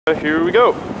Here we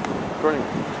go. Recording.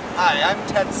 Hi, I'm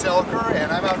Ted Selker,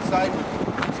 and I'm outside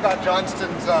with Scott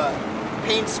Johnston's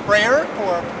paint sprayer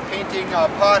for painting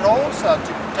potholes to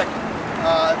protect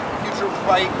future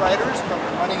bike riders from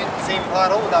running into the same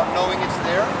pothole without knowing it's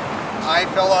there. I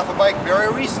fell off a bike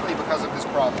very recently because of this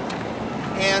problem.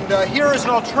 And here is an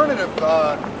alternative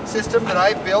system that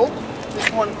I built.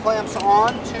 This one clamps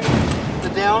on to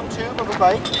the down tube of a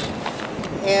bike,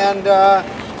 and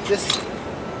this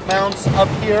mounts up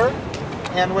here,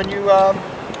 and when you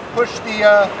push the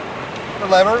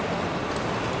lever,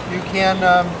 you can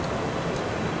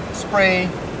spray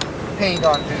paint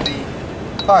onto the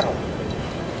pothole.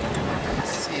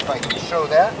 Let's see if I can show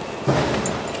that.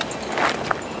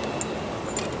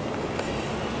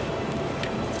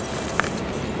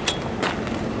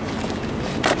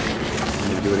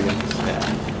 Can you do it again?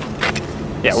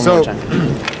 Yeah, one more time.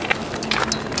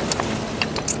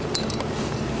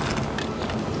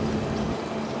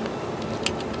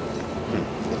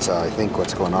 I think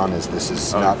what's going on is this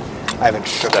is not, I haven't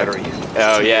shook it or used.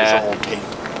 Oh yeah. Old paint.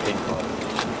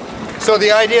 So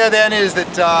the idea then is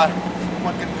that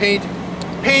one can paint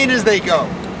as they go.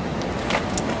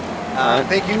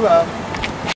 Thank you.